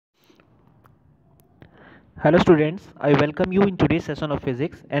Hello students, I welcome you in today's session of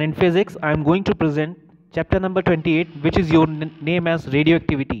physics, and in physics I am going to present chapter number 28, which is your name as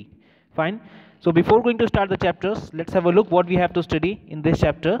radioactivity. Fine. So before going to start the chapters, let's have a look what we have to study in this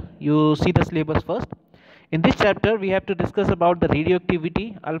chapter. You see the syllabus first. In this chapter we have to discuss about the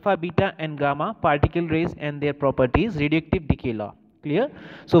radioactivity, alpha, beta and gamma particle rays and their properties, radioactive decay law. Clear?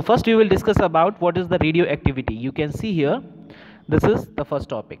 So first we will discuss about what is the radioactivity. You can see here, this is the first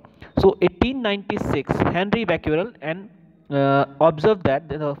topic. So 1896 Henry Becquerel and observed that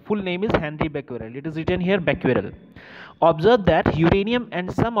the full name is Henry Becquerel. It is written here Becquerel. Observed that uranium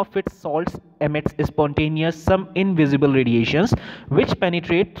and some of its salts emits spontaneous, some invisible radiations which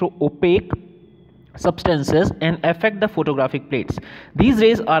penetrate through opaque substances and affect the photographic plates. These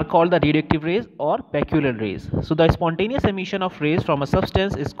rays are called the radioactive rays or Becquerel rays. So the spontaneous emission of rays from a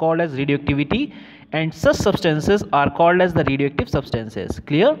substance is called as radioactivity, and such substances are called as the radioactive substances.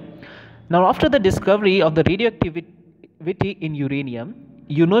 Clear? Now after the discovery of the radioactivity in uranium,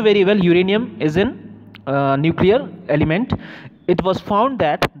 you know very well uranium is an nuclear element. It was found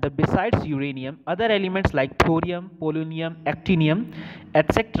that besides uranium, other elements like thorium, polonium, actinium,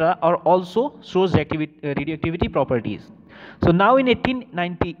 etc. are also shows radioactivity properties. So now in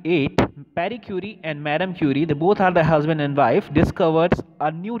 1898, Marie Curie and Madame Curie, they both are the husband and wife, discovered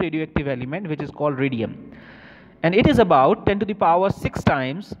a new radioactive element which is called radium, and it is about 10 to the power 6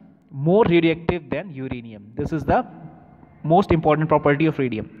 times more radioactive than uranium. This is the most important property of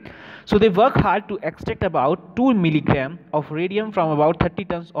radium. So they work hard to extract about 2 milligram of radium from about 30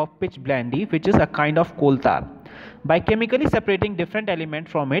 tons of pitch blandy, which is a kind of coal tar, by chemically separating different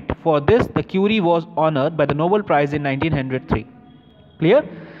elements from it. For this, the Curie was honored by the Nobel Prize in 1903. Clear?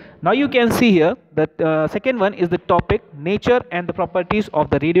 Now you can see here that second one is the topic nature and the properties of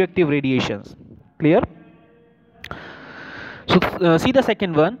the radioactive radiations. Clear? So see the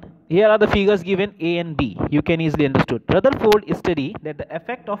second one. Here are the figures given A and B. You can easily understood. Rutherford studied that the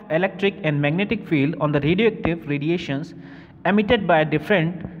effect of electric and magnetic field on the radioactive radiations emitted by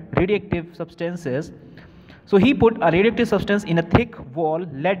different radioactive substances. So he put a radioactive substance in a thick wall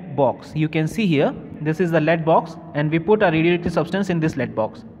lead box. You can see here, this is the lead box, and we put a radioactive substance in this lead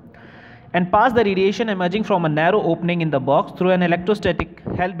box and pass the radiation emerging from a narrow opening in the box through an electrostatic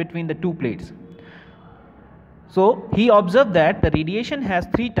held between the two plates. So he observed that the radiation has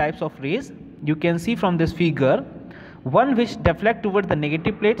 3 types of rays. You can see from this figure, one which deflect toward the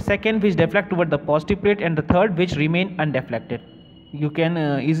negative plate, second which deflect toward the positive plate, and the third which remain undeflected. You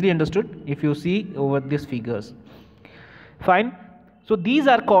can easily understood if you see over these figures. Fine. So these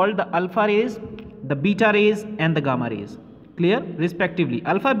are called the alpha rays, the beta rays and the gamma rays. Clear? Respectively,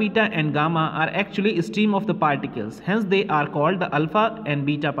 alpha, beta and gamma are actually a stream of the particles. Hence they are called the alpha and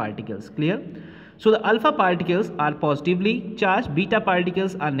beta particles. Clear? So the alpha particles are positively charged, beta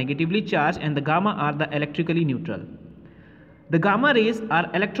particles are negatively charged, and the gamma are the electrically neutral. The gamma rays are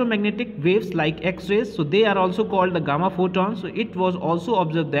electromagnetic waves like X-rays, so they are also called the gamma photons. So it was also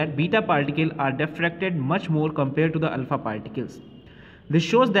observed that beta particles are diffracted much more compared to the alpha particles. This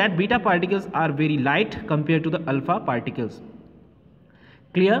shows that beta particles are very light compared to the alpha particles.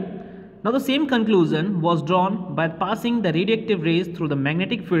 Clear? Now the same conclusion was drawn by passing the radioactive rays through the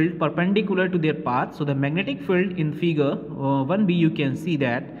magnetic field perpendicular to their path. So the magnetic field in figure 1b, you can see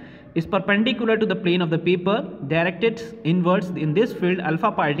that is perpendicular to the plane of the paper, directed inwards. In this field,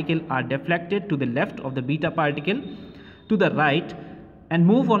 alpha particles are deflected to the left of the beta particle to the right and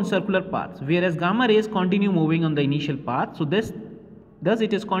move on circular paths, whereas gamma rays continue moving on the initial path. So thus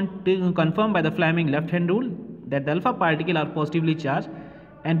it is confirmed by the Fleming left hand rule that the alpha particles are positively charged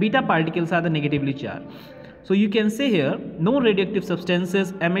and beta particles are the negatively charged. So you can say here, no radioactive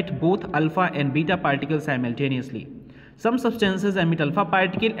substances emit both alpha and beta particles simultaneously. Some substances emit alpha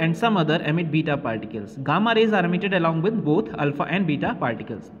particle and some other emit beta particles. Gamma rays are emitted along with both alpha and beta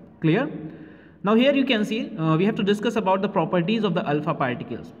particles. Clear? Now here you can see we have to discuss about the properties of the alpha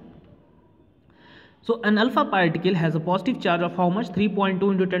particles. So an alpha particle has a positive charge of how much?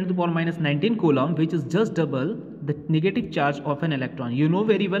 3.2 into 10 to the power minus 19 coulomb, which is just double the negative charge of an electron. You know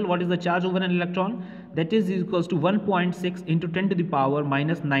very well what is the charge over an electron. That is equals to 1.6 into 10 to the power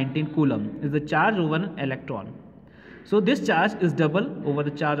minus 19 coulomb is the charge over an electron. So this charge is double over the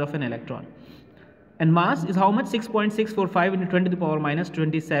charge of an electron. And mass is how much? 6.645 into 10 to the power minus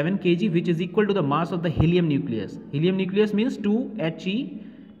 27 kg, which is equal to the mass of the helium nucleus. Helium nucleus means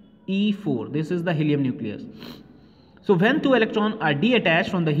 2He4. This is the helium nucleus. So when 2 electrons are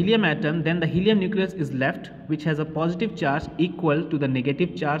detached from the helium atom, then the helium nucleus is left, which has a positive charge equal to the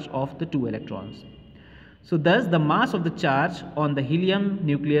negative charge of the 2 electrons. So thus the mass of the charge on the helium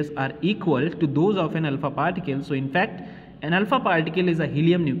nucleus are equal to those of an alpha particle. So in fact, an alpha particle is a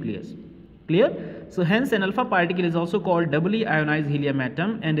helium nucleus. Clear? So hence an alpha particle is also called doubly ionized helium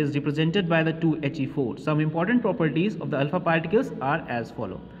atom and is represented by the 2He4. Some important properties of the alpha particles are as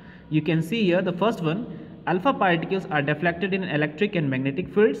follow. You can see here the first one, alpha particles are deflected in electric and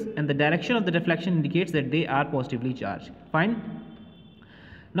magnetic fields, and the direction of the deflection indicates that they are positively charged. Fine.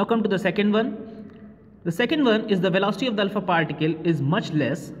 Now come to the second one. The second one is the velocity of the alpha particle is much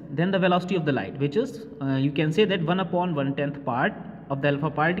less than the velocity of the light, which is you can say that 1/110th part of the alpha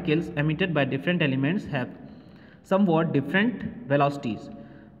particles emitted by different elements have somewhat different velocities,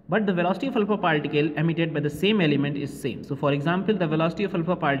 but the velocity of alpha particle emitted by the same element is same. So for example, the velocity of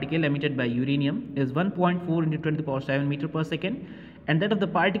alpha particle emitted by uranium is 1.4 into 10 to the power 7 meter per second, and that of the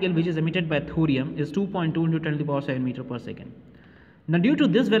particle which is emitted by thorium is 2.2 into 10 to the power 7 meter per second. Now due to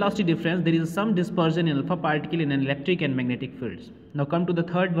this velocity difference, there is some dispersion in alpha particle in electric and magnetic fields. Now come to the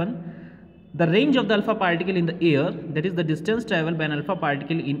third one. The range of the alpha particle in the air, that is the distance traveled by an alpha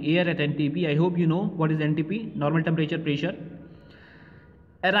particle in air at NTP, I hope you know what is NTP, normal temperature pressure,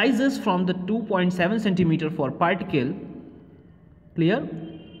 arises from the 2.7 centimeter for particle, clear,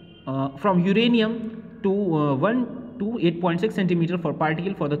 from uranium to 1 to 8.6 centimeter for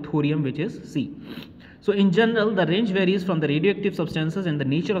particle for the thorium, which is C. So in general, the range varies from the radioactive substances and the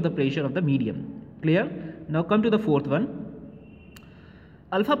nature of the pressure of the medium. Clear? Now come to the fourth one.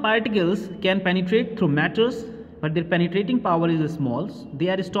 Alpha particles can penetrate through matters, but their penetrating power is small. They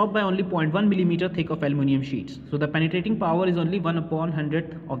are stopped by only 0.1 millimeter thick of aluminum sheets. So the penetrating power is only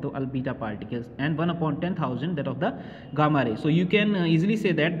 1/100th of the beta particles and 1/10,000 that of the gamma rays. So you can easily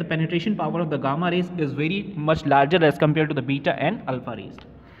say that the penetration power of the gamma rays is very much larger as compared to the beta and alpha rays.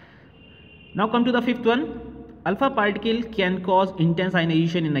 Now come to the fifth one. Alpha particle can cause intense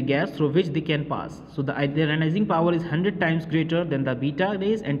ionization in a gas through which they can pass. So their ionizing power is 100 times greater than the beta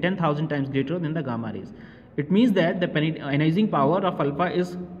rays and 10,000 times greater than the gamma rays. It means that the ionizing power of alpha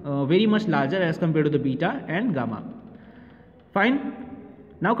is very much larger as compared to the beta and gamma. Fine.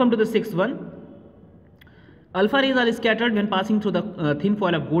 Now come to the sixth one. Alpha rays are scattered when passing through the thin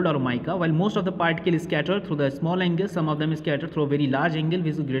foil of gold or mica, while most of the particle is scattered through the small angle. Some of them is scattered through a very large angle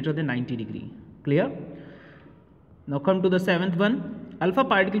which is greater than 90 degree. Clear? Now come to the seventh one. Alpha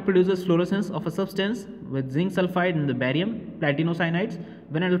particle produces fluorescence of a substance with zinc sulfide and the barium platinocides.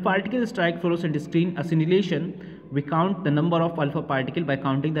 When an alpha particle strikes fluorescent screen, a scintillation, we count the number of alpha particle by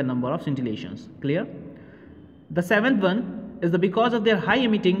counting the number of scintillations. Clear? The seventh one is that because of their high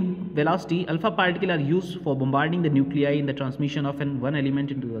emitting velocity, alpha particles are used for bombarding the nuclei in the transmission of one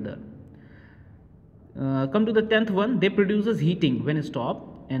element into the other. Come to the 10th one. They produces heating when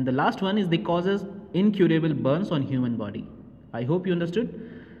stopped, and the last one is they causes incurable burns on human body. I hope you understood.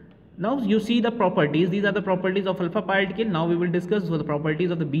 Now you see the properties. These are the properties of alpha particle. Now we will discuss the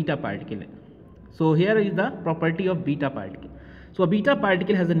properties of the beta particle. So here is the property of beta particle. So a beta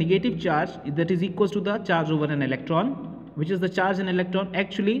particle has a negative charge that is equal to the charge over an electron, which is the charge in electron.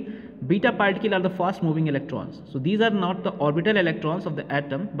 Actually, beta particles are the fast moving electrons. So these are not the orbital electrons of the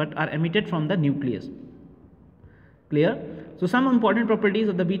atom, but are emitted from the nucleus. Clear? So some important properties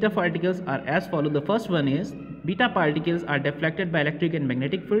of the beta particles are as follows. The first one is beta particles are deflected by electric and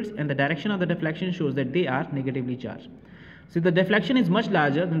magnetic fields, and the direction of the deflection shows that they are negatively charged. So the deflection is much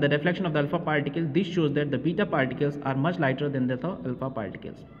larger than the deflection of the alpha particle. This shows that the beta particles are much lighter than the alpha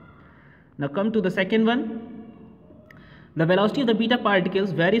particles. Now come to the second one. The velocity of the beta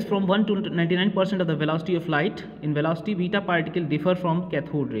particles varies from 1 to 99% of the velocity of light. In velocity, beta particles differ from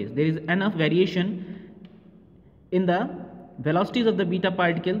cathode rays. There is enough variation in the velocities of the beta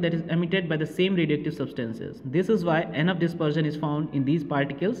particle that is emitted by the same radioactive substances. This is why enough dispersion is found in these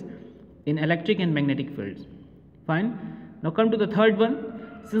particles in electric and magnetic fields. Fine. Now come to the third one.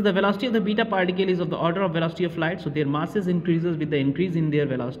 Since the velocity of the beta particle is of the order of velocity of light, so their masses increases with the increase in their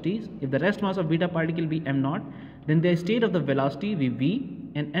velocities. If the rest mass of beta particle be m0, then their state of the velocity will be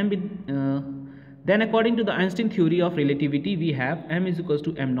v, and m then according to the Einstein theory of relativity, we have m is equals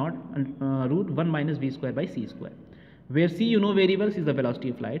to m0 root 1 minus v square by c square, where c you know very well is the velocity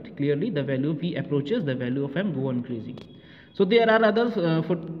of light. Clearly the value v approaches, the value of m go on increasing. So there are other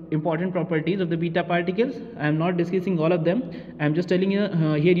important properties of the beta particles. I am not discussing all of them. I am just telling you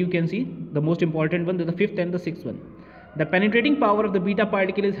here you can see the most important one, the fifth and the sixth one. The penetrating power of the beta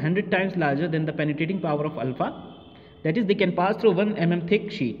particle is 100 times larger than the penetrating power of alpha. That is, they can pass through 1 mm thick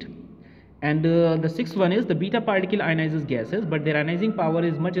sheet. And the sixth one is the beta particle ionizes gases, but their ionizing power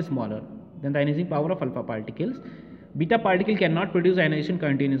is much smaller than the ionizing power of alpha particles. Beta particle cannot produce ionization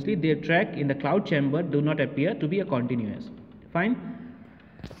continuously. Their track in the cloud chamber do not appear to be a continuous. Fine.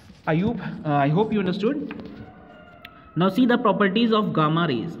 I hope you understood. Now see the properties of gamma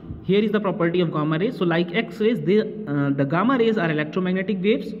rays. Here is the property of gamma rays. So like X rays, the gamma rays are electromagnetic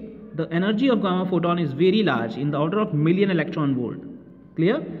waves. the energy of gamma photon is very large, in the order of million electron volt.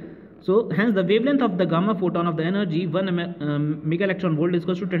 Clear? So hence the wavelength of the gamma photon of the energy 1 mega electron volt is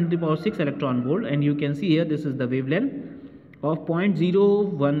equal to 10 to the power 6 electron volt, and you can see here this is the wavelength of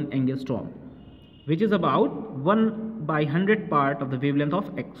 0.01 angstrom, which is about 1 by 100 part of the wavelength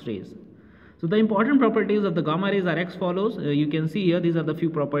of X-rays. So the important properties of the gamma rays are as follows. You can see here these are the few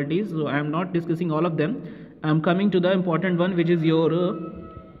properties. So I am not discussing all of them. I am coming to the important one, which is your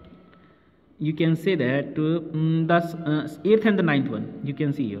you can say that the 8th and the 9th one. You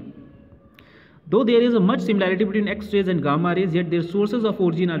can see here. Though there is a much similarity between X-rays and gamma rays, yet their sources of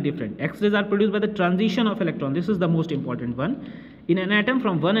origin are different. X-rays are produced by the transition of electron. This is the most important one. In an atom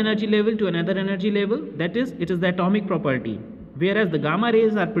from one energy level to another energy level, that is, it is the atomic property. Whereas the gamma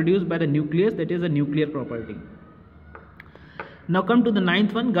rays are produced by the nucleus, that is a nuclear property. Now come to the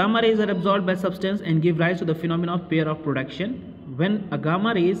 9th one. Gamma rays are absorbed by substance and give rise to the phenomenon of pair of production. When a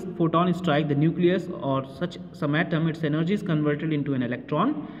gamma rays photon strike the nucleus or some atom, its energy is converted into an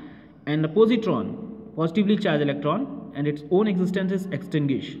electron and a positron, positively charged electron, and its own existence is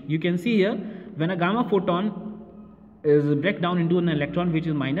extinguished. You can see here when a gamma photon is break down into an electron which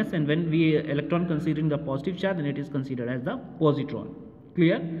is minus, and when we electron considering the positive charge, then it is considered as the positron.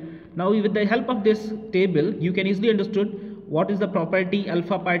 Clear? Now with the help of this table you can easily understood what is the property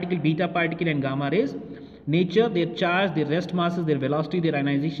alpha particle, beta particle and gamma rays, nature, their charge, their rest masses, their velocity, their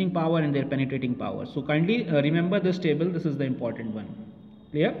ionization power and their penetrating power. So kindly remember this table, this is the important one.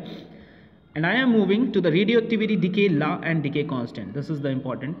 Clear? And I am moving to the radioactivity decay law and decay constant. This is the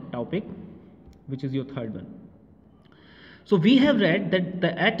important topic, which is your third one. So we have read that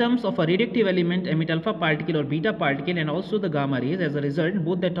the atoms of a radioactive element emit alpha particle or beta particle and also the gamma rays. As a result,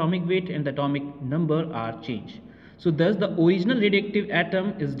 both the atomic weight and the atomic number are changed. So thus the original radioactive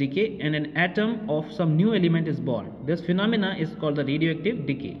atom is decay and an atom of some new element is born. This phenomena is called the radioactive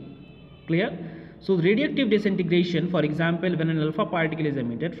decay. Clear? So radioactive disintegration, for example, when an alpha particle is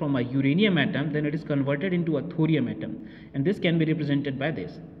emitted from a uranium atom, then it is converted into a thorium atom, and this can be represented by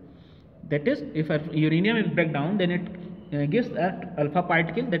this. That is, if a uranium is break down, then it gives that alpha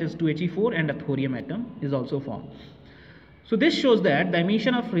particle, that is 2He4, and a thorium atom is also formed. So this shows that the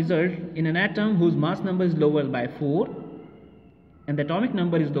emission of result in an atom whose mass number is lower by 4 and the atomic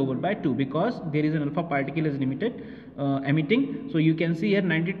number is lower by 2, because there is an alpha particle is emitting. So you can see here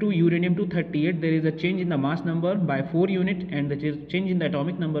 92 uranium 238, there is a change in the mass number by 4 unit and the change in the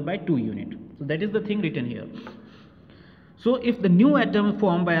atomic number by 2 unit. So that is the thing written here. So if the new atom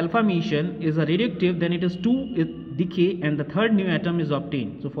formed by alpha emission is a radioactive, then it is 2 decay and the third new atom is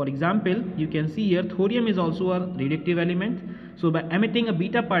obtained. So for example, you can see here thorium is also a radioactive element. So by emitting a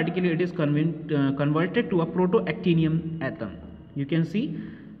beta particle, it is converted to a protoactinium atom. You can see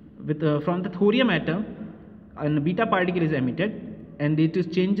with from the thorium atom, a beta particle is emitted and it is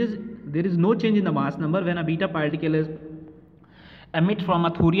changes. There is no change in the mass number when a beta particle is emit from a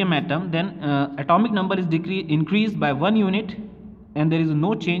thorium atom, then atomic number is increased by 1 unit and there is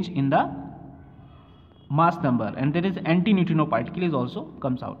no change in the mass number, and there is anti-neutrino particle is also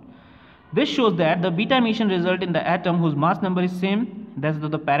comes out. This shows that the beta emission result in the atom whose mass number is same, that's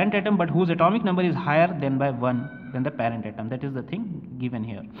the parent atom, but whose atomic number is higher than by 1 than the parent atom. That is the thing given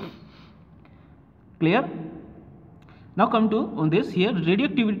here. Clear? Now come to on this here,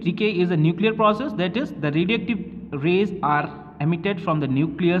 radioactivity decay is a nuclear process, that is the radioactive rays are emitted from the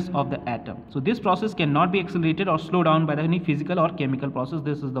nucleus of the atom. So this process cannot be accelerated or slowed down by any physical or chemical process.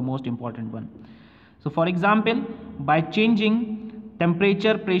 This is the most important one. So for example, by changing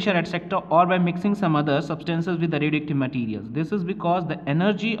temperature, pressure, etc., or by mixing some other substances with the radioactive materials. This is because the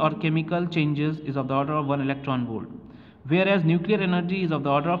energy or chemical changes is of the order of 1 electron volt, whereas nuclear energy is of the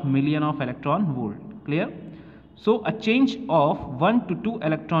order of million of electron volt. Clear? So a change of 1 to 2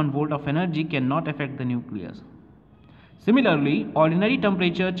 electron volt of energy cannot affect the nucleus. Similarly, ordinary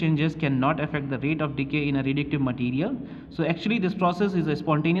temperature changes cannot affect the rate of decay in a radioactive material. So actually this process is a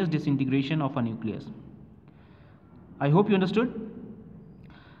spontaneous disintegration of a nucleus. I hope you understood.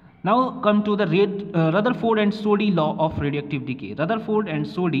 Now come to the Rutherford and Soddy law of radioactive decay. Rutherford and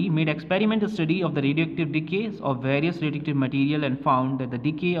Soddy made experimental study of the radioactive decays of various radioactive material and found that the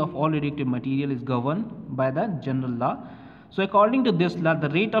decay of all radioactive material is governed by the general law. So according to this law, the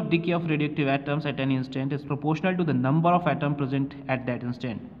rate of decay of radioactive atoms at any instant is proportional to the number of atoms present at that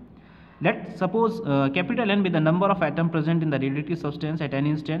instant. Let's suppose capital N be the number of atoms present in the radioactive substance at any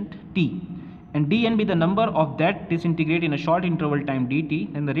instant t, and dn be the number of that disintegrate in a short interval time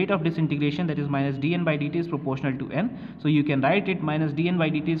dt, then the rate of disintegration, that is minus dn by dt, is proportional to n. So you can write it minus dn by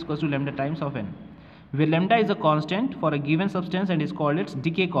dt is equal to lambda times of n, where lambda is a constant for a given substance and is called its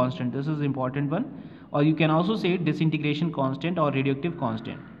decay constant. This is the important one. Or you can also say disintegration constant or radioactive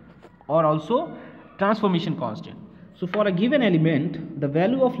constant. or also transformation constant. So for a given element, the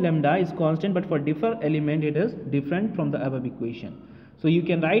value of lambda is constant, but for different element it is different from the above equation. So you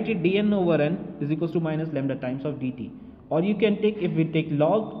can write it dn over n is equals to minus lambda times of dt, or you can take, if we take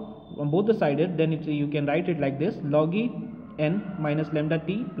log on both the sided, then you can write it like this: log e n minus lambda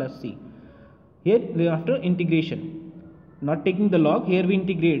t plus c. Here after integration, not taking the log, here we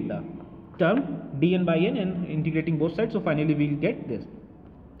integrate the term dn by n and integrating both sides, so finally we will get this,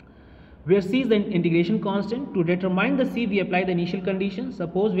 where c is the integration constant. To determine the c, we apply the initial condition.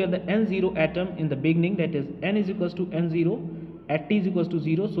 Suppose we have the n0 atom in the beginning, that is n is equals to n0 at t is equals to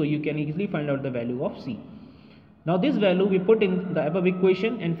 0, so you can easily find out the value of c. Now this value we put in the above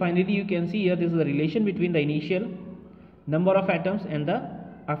equation, and finally you can see here this is the relation between the initial number of atoms and the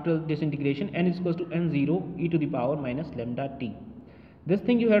after this integration, n is equals to n0 e to the power minus lambda t. This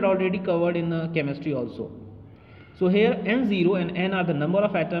thing you had already covered in chemistry also. So here n0 and n are the number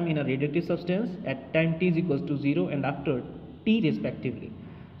of atoms in a radioactive substance at time t is equals to 0 and after t respectively.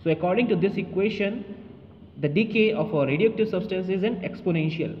 So according to this equation, the decay of a radioactive substance is an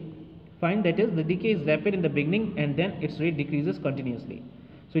exponential. Find, that is, the decay is rapid in the beginning and then its rate decreases continuously.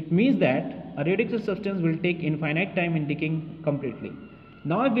 So it means that a radioactive substance will take infinite time in decaying completely.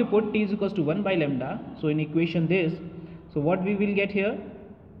 Now if we put t is equals to 1 by lambda, so in equation this, so what we will get here,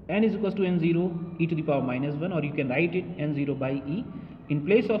 n is equals to n0 e to the power minus 1, or you can write it n0 by e. In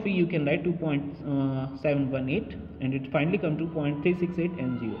place of e you can write 2.718 and it finally come to 0.368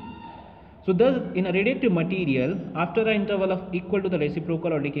 n0. So thus in a radioactive material, after an interval of equal to the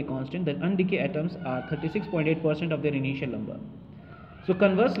reciprocal or decay constant, the undecayed atoms are 36.8% of their initial number. So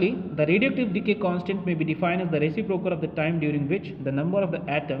conversely, the radioactive decay constant may be defined as the reciprocal of the time during which the number of the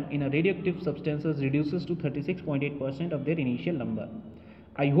atom in a radioactive substances reduces to 36.8% of their initial number.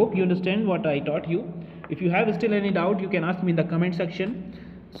 I hope you understand what I taught you. If you have still any doubt, you can ask me in the comment section.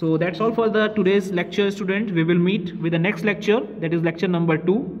 So that's all for the today's lecture, student. We will meet with the next lecture, that is lecture number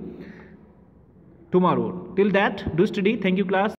 2, tomorrow. Till that, do study. Thank you, class.